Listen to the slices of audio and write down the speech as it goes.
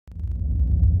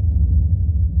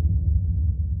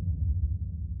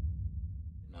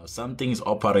Something is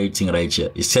operating right here.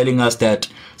 It's telling us that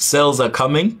sales are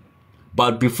coming,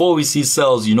 but before we see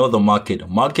sales, you know, the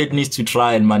market needs to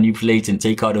try and manipulate and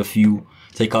take out a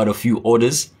few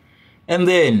orders, and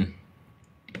then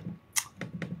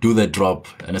do the drop.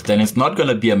 Understand? It's not going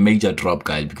to be a major drop,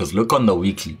 guys, because look on the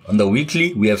weekly. On the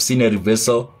weekly, we have seen a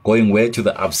reversal going way to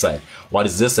the upside. What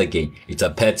is this again? It's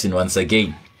a pattern once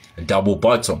again, a double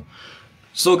bottom.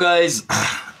 So guys,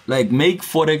 like, make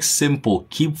Forex simple.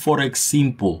 Keep Forex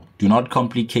simple. Do not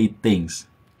complicate things.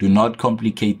 Do not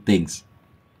complicate things.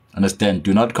 Understand?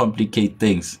 Do not complicate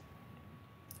things.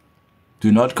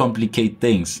 Do not complicate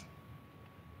things.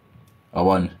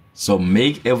 So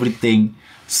make everything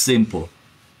simple.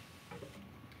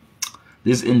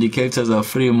 These indicators are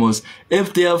free most.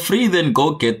 If they are free, then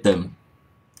go get them.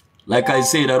 Like I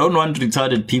said, I don't want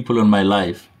retarded people on my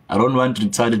life. I don't want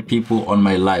retarded people on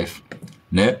my life.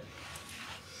 Ne?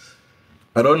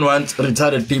 I don't want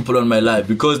retarded people on my life,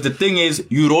 because the thing is,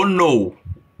 you don't know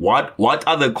what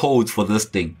are the codes for this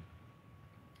thing.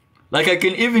 Like, I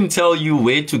can even tell you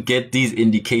where to get these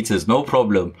indicators, no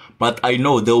problem. But I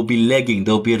know they'll be lagging,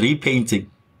 they'll be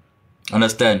repainting.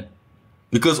 Understand?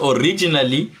 Because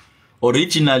originally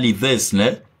this,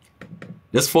 ne?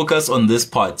 Let's focus on this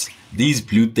part. These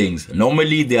blue things,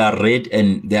 normally they are red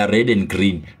and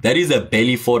green. That is a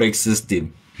belly Forex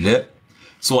system, ne?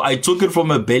 So I took it from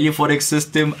a belly Forex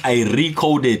system. I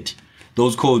recoded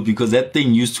those codes because that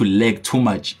thing used to lag too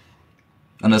much.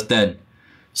 Understand?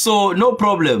 So no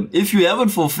problem. If you have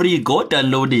it for free, go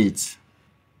download it.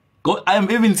 I'm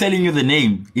even telling you the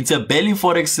name. It's a belly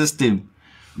Forex system.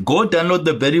 Go download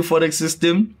the belly Forex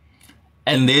system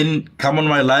and then come on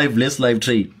my live. Let's live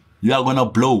trade. You are gonna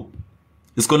blow.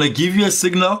 It's gonna give you a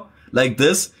signal like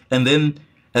this, and then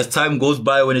as time goes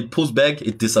by, when it pulls back,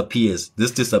 it disappears.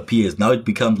 This disappears. Now it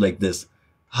becomes like this.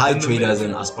 Hi traders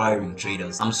and aspiring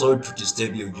traders, I'm sorry to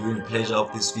disturb your viewing pleasure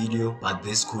of this video, but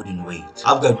this couldn't wait.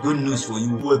 I've got good news for you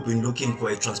who have been looking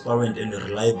for a transparent and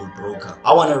reliable broker.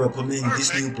 I want to recommend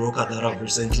this new broker that I've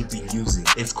recently been using.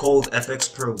 It's called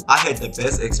FX Pro. I had the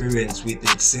best experience with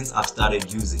it since I've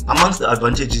started using. Amongst the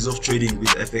advantages of trading with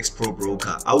FX Pro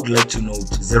broker, I would like to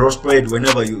note zero spread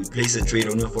whenever you place a trade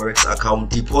on your Forex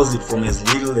account, deposit from as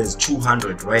little as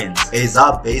 200 Rand. As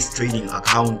our base trading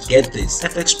account, get this,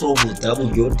 FX Pro will double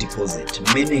your deposit,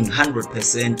 meaning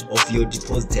 100% of your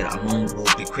deposited amount will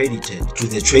be credited to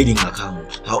the trading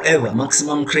account. However,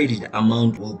 maximum credit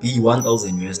amount will be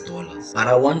 $1,000 US. But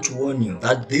I want to warn you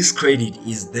that this credit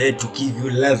is there to give you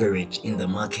leverage in the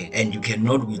market, and you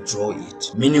cannot withdraw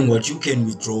it. Meaning, what you can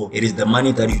withdraw, it is the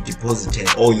money that you deposited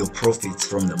or your profits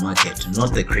from the market,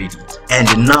 not the credit.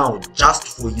 And now,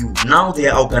 just for you, now they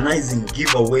are organizing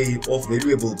giveaway of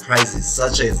valuable prizes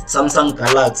such as Samsung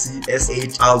Galaxy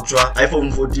S8 Ultra,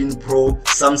 iPhone 14 Pro,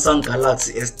 Samsung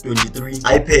Galaxy S23,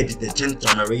 iPad the 10th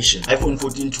generation, iPhone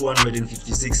 14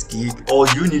 256 gig. All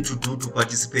you need to do to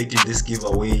participate in this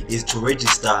giveaway is to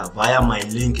register via my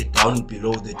link down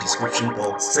below the description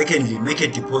box. Secondly, make a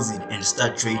deposit and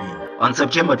start trading. On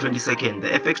September 22nd, the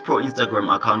FX Pro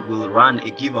Instagram account will run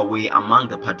a giveaway among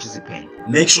the participants.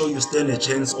 Make sure you stand a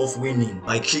chance of winning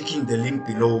by clicking the link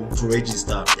below to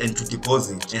register and to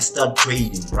deposit and start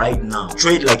trading right now.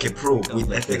 Trade like a pro with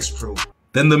FX Pro.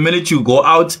 Then the minute you go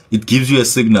out, it gives you a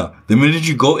signal. The minute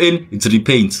you go in, it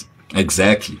repaints.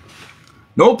 Exactly.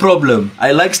 No problem.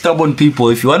 I like stubborn people.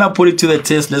 If you want to put it to the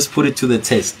test, let's put it to the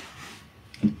test.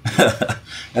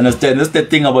 Understand? That's the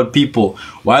thing about people.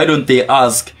 Why don't they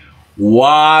ask,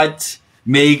 what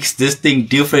makes this thing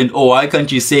different? Or why can't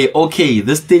you say, okay,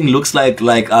 this thing looks like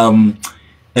a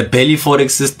belly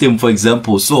Forex system, for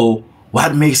example. So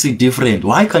what makes it different?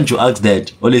 Why can't you ask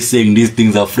that? Always saying these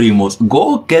things are free most.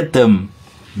 Go get them.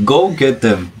 Go get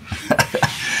them.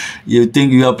 You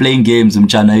think you are playing games,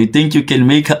 Mchana? You think you can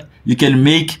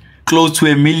make close to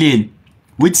 1 million?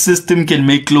 Which system can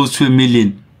make close to 1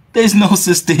 million? There's no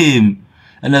system.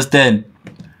 Understand?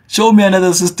 Show me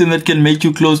another system that can make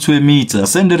you close to 1 meter.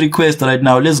 Send a request right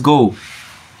now. Let's go.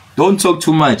 Don't talk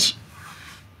too much.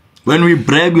 When we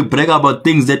brag about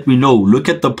things that we know. Look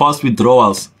at the past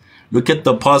withdrawals. Look at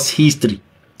the past history.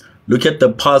 Look at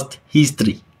the past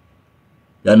history.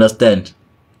 You understand?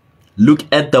 Look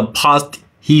at the past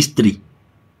history.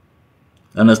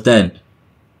 Understand?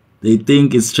 They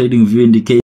think it's trading view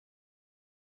indicator.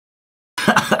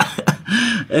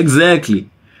 Exactly.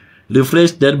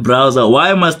 Refresh that browser.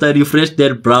 Why must I refresh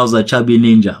that browser, Chubby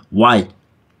Ninja? Why?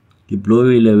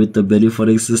 Deploy with the belly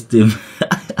Forex system.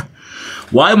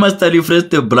 Why must I refresh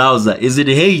the browser? Is it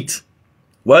hate?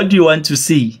 What do you want to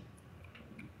see?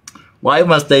 Why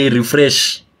must I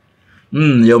refresh?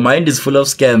 Your mind is full of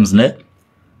scams, ne?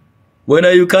 When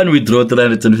you can't withdraw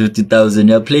 350,000,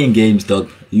 you're playing games, dog.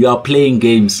 You are playing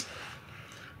games.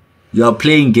 You are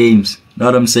playing games. Know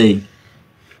what I'm saying?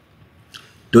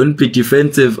 Don't be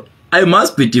defensive. I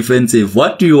must be defensive.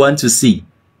 What do you want to see?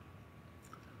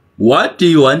 What do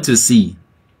you want to see?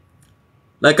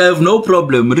 Like, I have no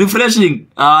problem refreshing.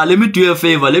 Let me do you a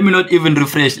favor. Let me not even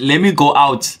refresh. Let me go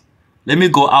out. Let me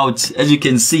go out. As you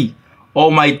can see,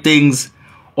 all my things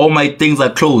are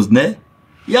closed, ne?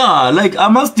 Yeah, like, I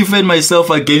must defend myself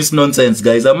against nonsense,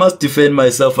 guys. I must defend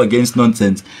myself against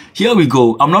nonsense. Here we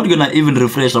go. I'm not gonna even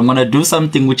refresh. I'm gonna do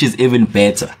something which is even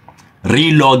better.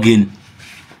 Relog in.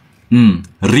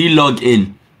 Relog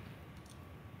in.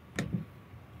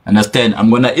 Understand?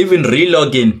 I'm gonna even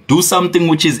relog in. Do something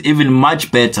which is even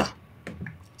much better.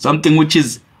 Something which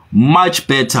is much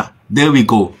better. There we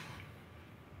go.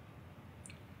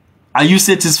 Are you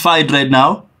satisfied right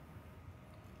now?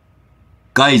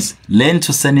 Guys, learn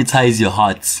to sanitize your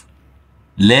hearts.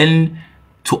 Learn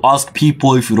to ask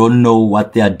people if you don't know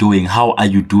what they are doing. How are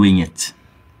you doing it?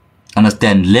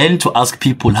 Understand? Learn to ask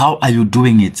people, how are you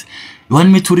doing it? You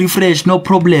want me to refresh? No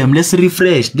problem. Let's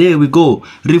refresh. There we go.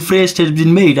 Refresh has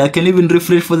been made. I can even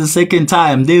refresh for the second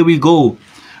time. There we go.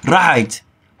 Right.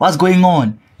 What's going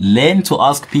on? Learn to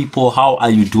ask people, how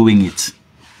are you doing it?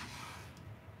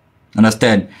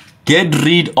 Understand? Get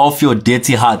rid of your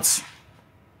dirty hearts.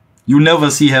 You never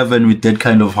see heaven with that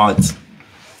kind of heart.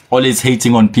 Always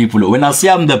hating on people. When I say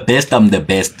I'm the best, I'm the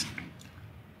best.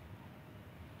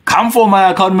 Come for my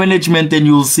account management and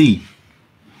you'll see.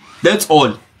 That's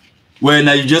all. When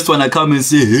I just want to come and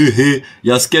say, hey,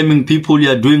 you're scamming people,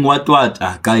 you're doing what?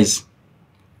 Guys,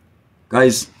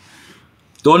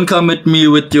 don't come at me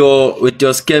with your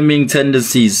scamming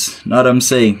tendencies. Know what I'm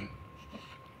saying?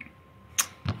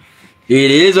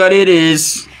 It is what it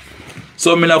is.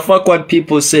 So, fuck what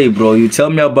people say, bro. You tell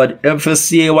me about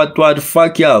FSCA, what,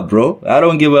 fuck yeah, bro. I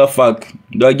don't give a fuck.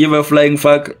 Do I give a flying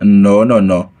fuck? No.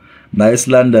 Nice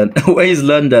London. Where is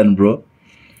London, bro?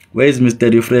 Where is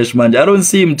Mr. Refreshment? I don't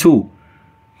see him too.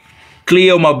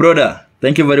 Cleo, my brother.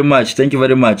 Thank you very much. Thank you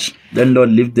very much. Then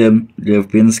don't leave them. They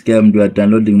have been scammed. You are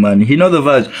downloading money. He knows the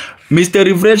vibes. Mr.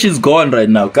 Refresh is gone right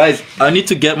now. Guys, I need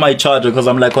to get my charger because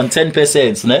I'm like on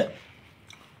 10%. Ne?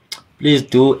 Please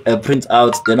do a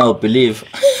printout, then I'll believe.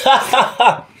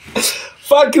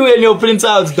 Fuck you and your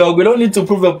printouts, dog. We don't need to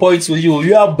prove a point to you.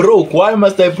 You are broke. Why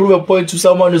must I prove a point to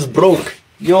someone who's broke?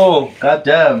 Yo,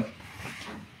 goddamn.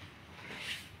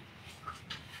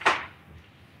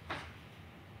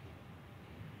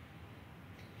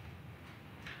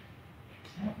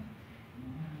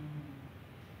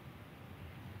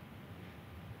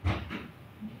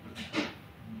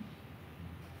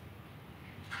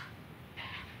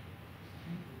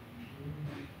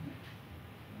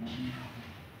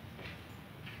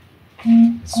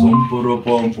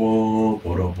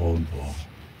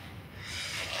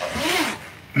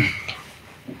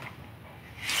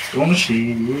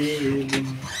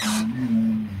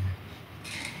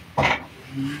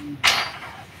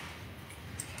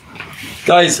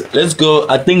 Guys, let's go.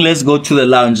 I think let's go to the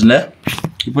lounge, ne?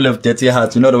 People have dirty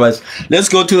hearts, you know the vibes. Let's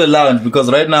go to the lounge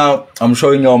because right now I'm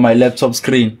showing you on my laptop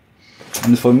screen,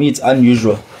 and for me it's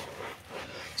unusual.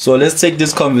 So let's take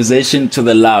this conversation to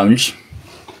the lounge.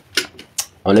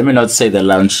 Or let me not say the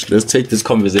lounge. Let's take this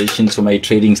conversation to my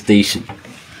trading station.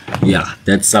 Yeah,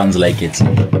 that sounds like it.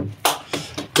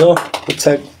 Go,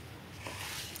 protect.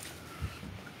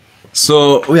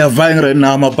 So we are vying right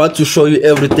now. I'm about to show you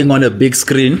everything on a big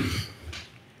screen.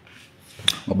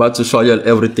 I'm about to show you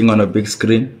everything on a big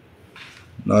screen.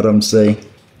 Know what I'm saying?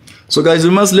 So guys, you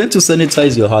must learn to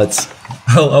sanitize your hearts.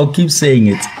 I'll keep saying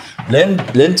it. Learn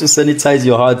to sanitize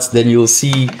your hearts, then you'll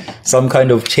see some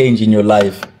kind of change in your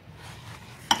life.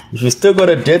 If you still got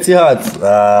a dirty heart,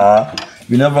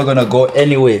 you're never gonna go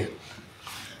anywhere.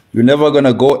 You're never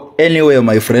gonna go anywhere,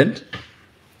 my friend.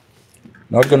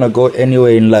 Not gonna go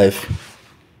anywhere in life.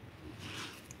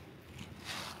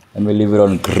 Let me leave it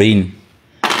on green.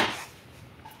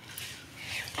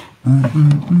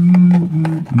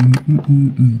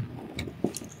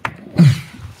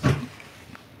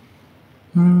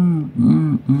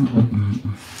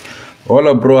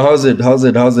 Hola, bro. How's it? How's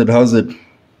it? You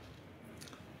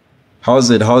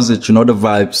know the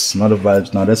vibes. Not the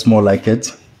vibes. Now that's more like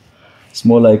it. It's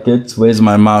more like it. Where's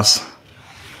my mouse?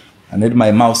 I need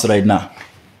my mouse right now.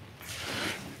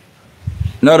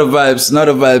 Not the vibes. Not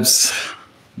the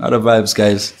vibes,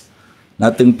 guys.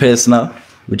 Nothing personal.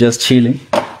 We're just chilling.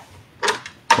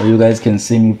 So you guys can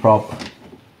see me proper.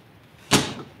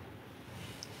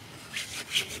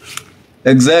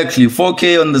 Exactly.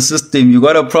 4K on the system. You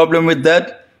got a problem with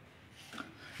that?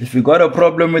 If you got a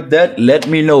problem with that, let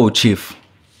me know, Chief.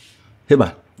 Hey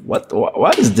man,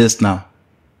 what is this now?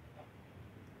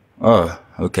 Oh,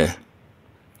 okay.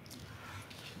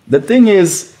 The thing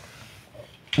is,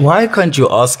 why can't you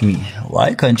ask me?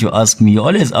 Why can't you ask me? You're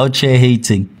always out here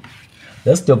hating.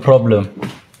 That's the problem.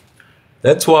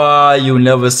 That's why you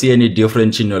never see any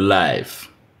difference in your life.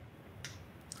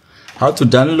 How to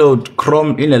download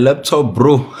Chrome in a laptop,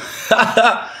 bro?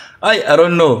 I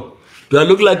don't know. Do I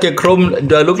look like a Chrome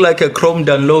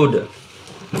downloader?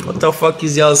 What the fuck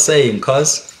is y'all saying,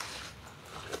 cuz?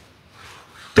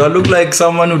 Do I look like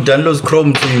someone who downloads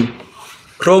Chrome to you?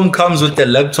 Chrome comes with the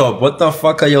laptop. What the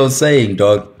fuck are y'all saying,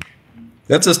 dog?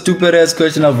 That's a stupid ass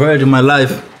question I've heard in my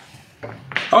life.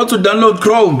 How to download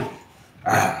Chrome?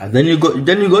 Then you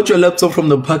got your laptop from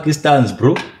the Pakistans,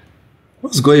 bro.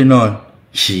 What's going on?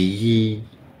 Hey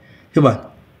man,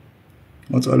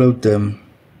 not all of them.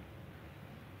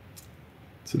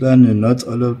 Sudan, not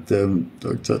all of them.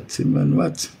 Dr. Timon,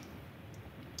 what?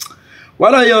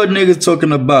 What are y'all niggas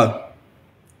talking about?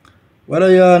 What are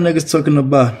y'all niggas talking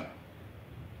about?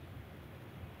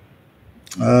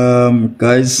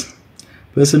 Guys,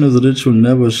 person who's rich will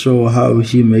never show how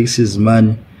he makes his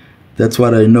money. That's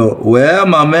what I know. Well,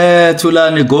 my man,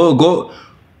 Tulani,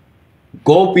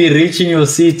 go be rich in your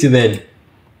city then.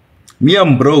 Me,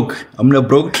 I'm broke. I'm a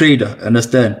broke trader,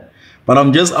 understand? But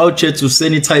I'm just out here to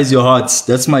sanitize your hearts.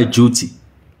 That's my duty.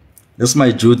 That's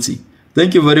my duty.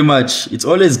 Thank you very much. It's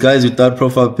always guys without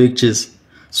profile pictures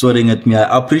swearing at me.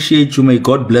 I appreciate you. May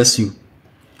God bless you.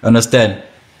 Understand?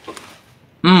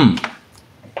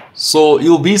 So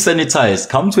you'll be sanitized.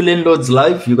 Come to Landlord's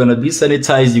Live. You're going to be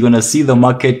sanitized. You're going to see the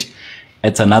market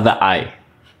at another eye.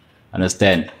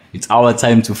 Understand? It's our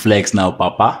time to flex now,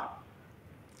 Papa.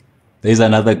 There's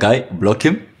another guy. Block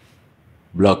him.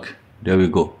 Block. There we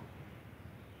go.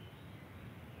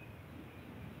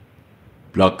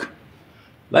 Block.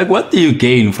 Like, what do you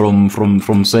gain from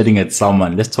sweating at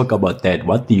someone? Let's talk about that.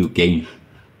 What do you gain?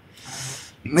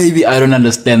 Maybe I don't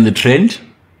understand the trend.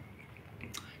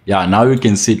 Yeah, now you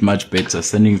can see it much better.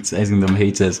 Sending them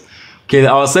haters. Okay,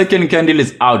 our second candle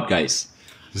is out, guys.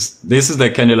 This is the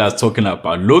candle I was talking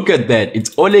about. Look at that.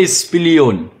 It's always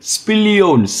spillion.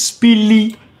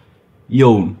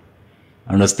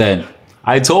 Understand?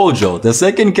 I told you, the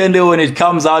second candle, when it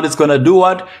comes out, it's gonna do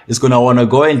what? It's gonna wanna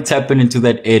go and tap into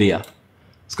that area.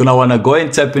 It's gonna wanna go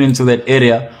and tap into that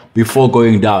area before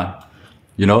going down.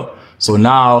 You know? So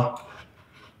now,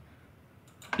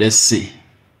 let's see.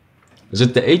 Is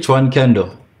it the H1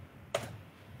 candle?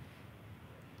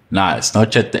 Nah, it's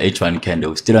not yet the H1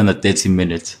 candle. Still on the 30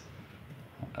 minutes.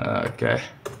 Okay.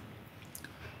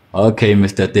 Okay,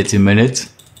 Mr. 30 minutes.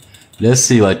 Let's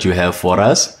see what you have for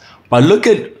us. But look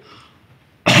at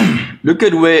look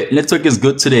at where network is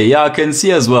good today. Yeah, I can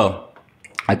see as well.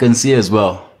 I can see as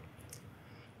well.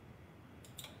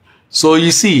 So you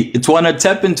see, it's wanna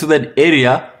tap into that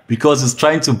area because it's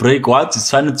trying to break what? It's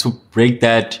trying to break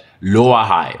that lower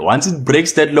high. Once it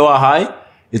breaks that lower high,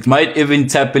 it might even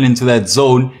tap into that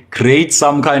zone, create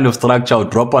some kind of structure, or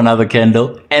drop another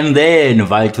candle, and then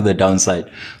vibe to the downside.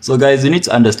 So guys, you need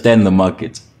to understand the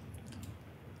market.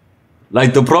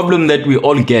 Like the problem that we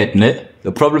all get, ne?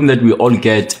 The problem that we all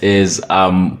get is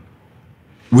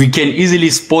we can easily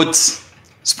spot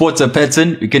a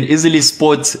pattern, we can easily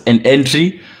spot an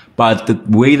entry, but the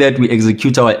way that we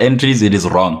execute our entries, it is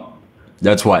wrong.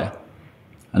 That's why.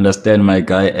 Understand, my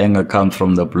guy, anger comes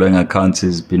from the blowing account.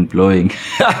 He's been blowing.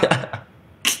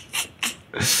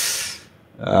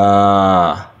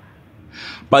 But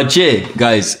yeah,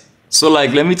 guys, so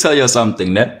like, let me tell you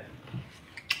something, ne?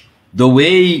 The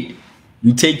way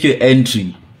you take your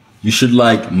entry, you should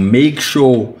like make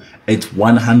sure it's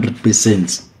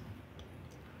 100%.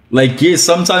 Like, yes,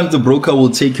 sometimes the broker will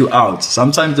take you out.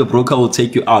 Sometimes the broker will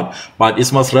take you out, but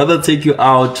it must rather take you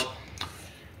out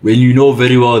when you know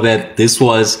very well that this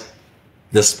was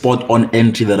the spot on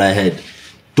entry that I had.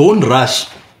 Don't rush.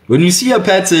 When you see a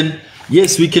pattern,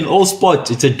 yes, we can all spot.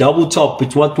 It's a double top.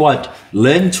 It's what?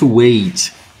 Learn to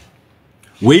wait.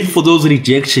 Wait for those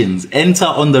rejections. Enter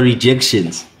on the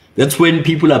rejections. That's when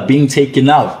people are being taken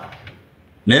out.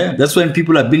 Yeah, that's when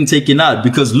people are being taken out.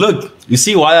 Because look, you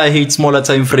see why I hate smaller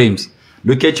time frames.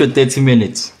 Look at your 30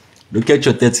 minutes. Look at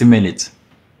your 30 minutes.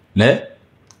 Yeah?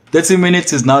 30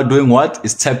 minutes is now doing what?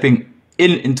 It's tapping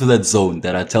into that zone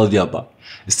that I told you about.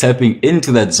 It's tapping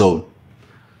into that zone.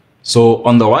 So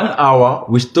on the 1 hour,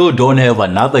 we still don't have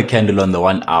another candle on the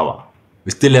 1 hour.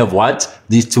 We still have what?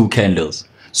 These two candles.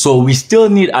 So we still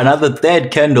need another third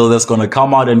candle that's going to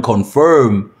come out and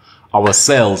confirm our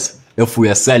sales if we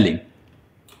are selling.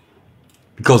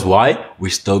 Because why? We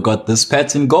still got this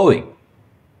pattern going.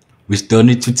 We still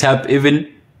need to tap even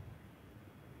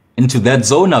into that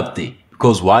zone up there.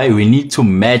 because why? We need to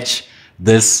match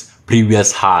this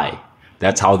previous high.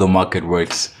 That's how the market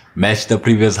works. Match the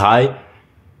previous high,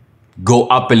 go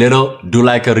up a little, do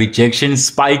like a rejection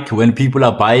spike when people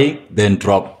are buying, then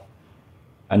drop.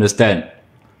 Understand?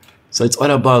 So it's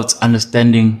all about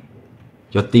understanding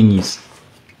your thingies.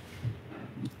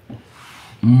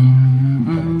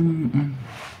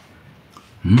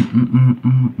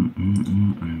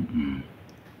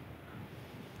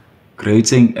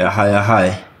 Creating a higher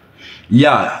high.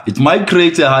 Yeah, it might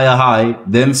create a higher high,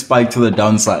 then spike to the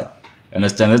downside.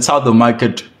 Understand? That's how the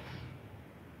market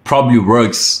probably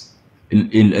works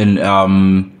in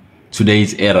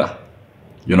today's era.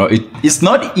 You know, it's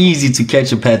not easy to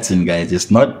catch a pattern, guys. It's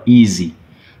not easy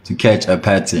to catch a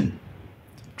pattern.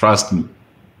 Trust me.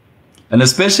 And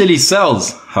especially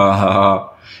sells.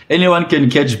 Anyone can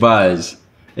catch buys.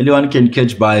 Anyone can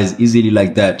catch buys easily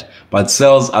like that. But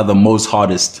sells are the most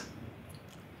hardest.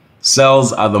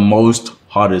 Sells are the most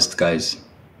hardest, guys.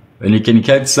 When you can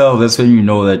catch sells, that's when you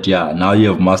know that, yeah, now you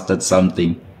have mastered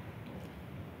something.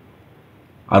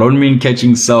 I don't mean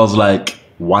catching sells like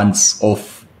once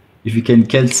off. If you can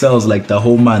catch sells like the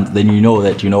whole month, then you know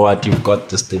that, you know what, you've got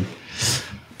this thing.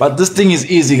 But this thing is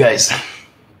easy, guys.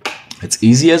 It's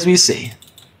easy as we say.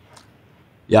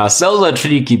 Yeah, sells are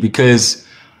tricky because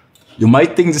you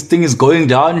might think this thing is going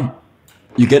down.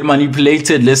 You get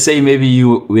manipulated. Let's say maybe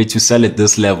you were to sell at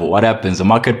this level. What happens? The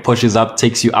market pushes up,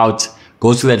 takes you out,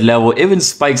 goes to that level, even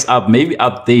spikes up, maybe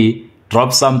up there,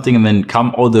 drops something, and then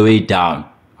come all the way down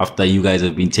after you guys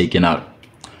have been taken out.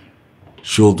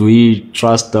 Should we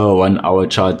trust the 1 hour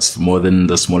charts more than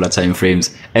the smaller time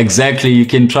frames? Exactly. You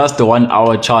can trust the 1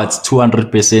 hour charts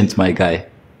 200%, my guy.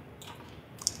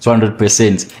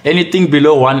 200%. Anything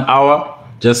below 1 hour,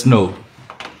 just know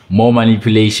more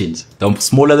manipulations. The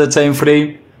smaller the time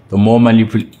frame, the more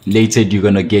manipulated you're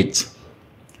gonna get.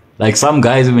 Like some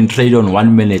guys even trade on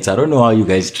 1 minute. I don't know how you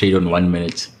guys trade on 1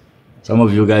 minute. Some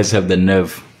of you guys have the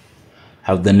nerve.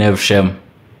 Shem.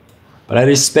 But I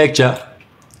respect ya.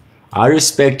 I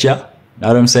respect ya. Know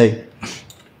what I'm saying?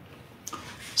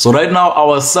 So right now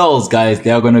our sells, guys,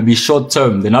 they are gonna be short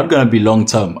term. They're not gonna be long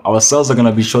term. Our sells are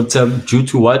gonna be short term due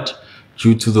to what?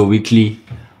 Due to the weekly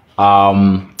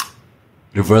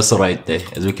reversal right there,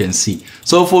 as you can see.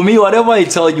 So for me, whatever I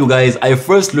tell you guys, I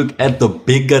first look at the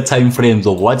bigger time frames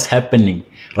of what's happening.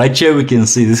 Right here we can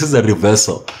see this is a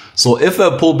reversal. So if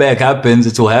a pullback happens,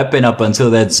 it will happen up until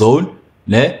that zone,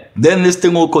 né? Then this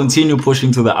thing will continue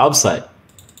pushing to the upside.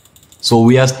 So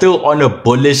we are still on a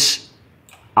bullish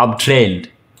uptrend.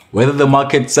 Whether the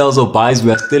market sells or buys,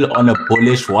 we are still on a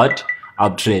bullish what?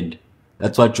 Uptrend.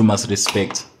 That's what you must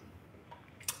respect.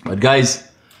 But guys,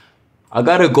 I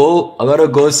gotta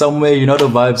go somewhere. You know the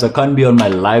vibes. I can't be on my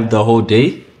live the whole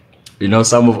day. You know,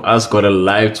 some of us got a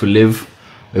life to live.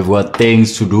 We've got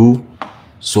things to do.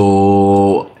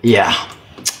 So yeah,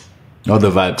 know the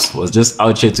vibes. Was just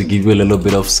out here to give you a little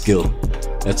bit of skill.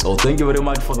 That's all. Thank you very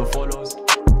much for the follows.